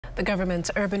The government's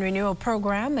urban renewal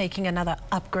program making another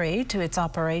upgrade to its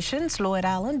operations. Lloyd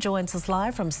Allen joins us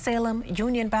live from Salem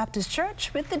Union Baptist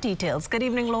Church with the details. Good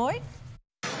evening, Lloyd.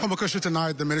 Well, Makusha,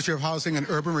 tonight the Ministry of Housing and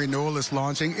Urban Renewal is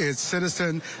launching its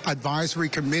Citizen Advisory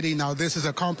Committee. Now, this is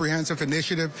a comprehensive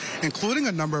initiative, including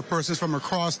a number of persons from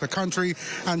across the country.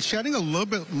 And shedding a little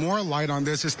bit more light on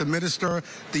this is the Minister,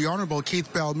 the Honorable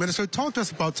Keith Bell. Minister, talk to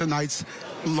us about tonight's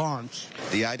launch.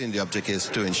 The idea and the object is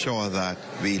to ensure that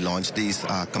we launch these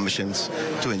commissions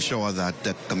to ensure that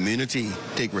the community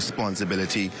take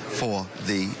responsibility for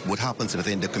what happens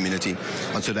within the community.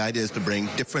 And so the idea is to bring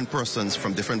different persons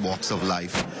from different walks of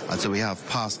life. And so we have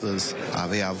pastors,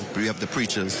 we have the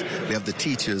preachers, we have the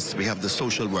teachers, we have the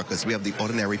social workers, we have the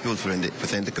ordinary people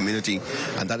within the community,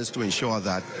 and that is to ensure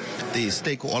that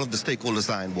all of the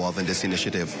stakeholders are involved in this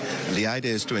initiative. And the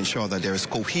idea is to ensure that there is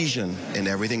cohesion in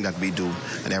everything that we do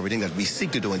and everything that we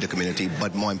seek to do in the community,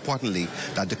 but more importantly,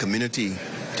 that the community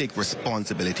take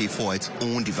responsibility for its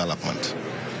own development.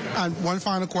 And one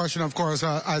final question, of course,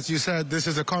 as you said, this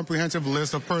is a comprehensive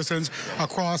list of persons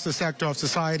across the sector of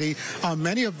society.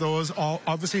 Many of those are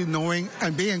obviously knowing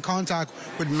and being in contact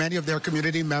with many of their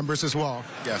community members as well.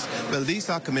 Yes. Well, these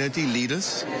are community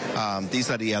leaders. These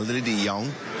are the elderly, the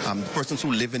young, persons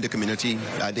who live in the community.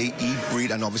 They eat,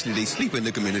 breathe, and obviously they sleep in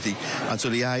the community. And so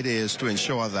the idea is to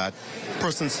ensure that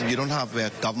persons, you don't have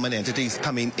government entities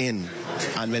coming in,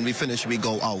 and when we finish, we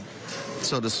go out.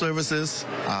 So the services,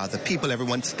 the people,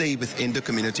 everyone stay within the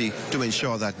community to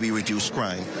ensure that we reduce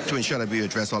crime, to ensure that we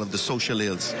address all of the social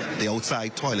ills, the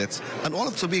outside toilets, and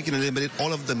so we can eliminate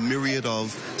all of the myriad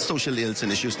of social ills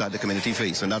and issues that the community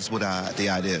face. And that's what the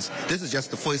idea is. This is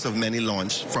just the first of many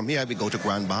launch. From here we go to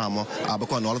Grand Bahama,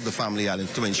 Abaco, and all of the family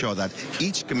islands to ensure that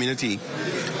each community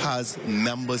has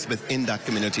members within that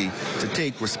community to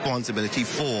take responsibility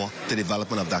for the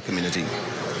development of that community.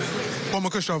 Well,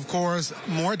 Makusha, of course,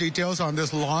 more details on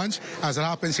this launch as it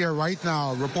happens here right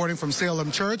now. Reporting from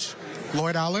Salem Church,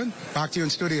 Lloyd Allen, back to you in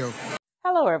studio.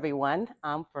 Hello, everyone.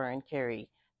 I'm Fern Carey.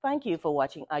 Thank you for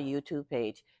watching our YouTube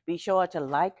page. Be sure to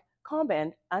like,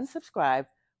 comment, and subscribe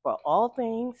for all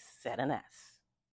things Z&S.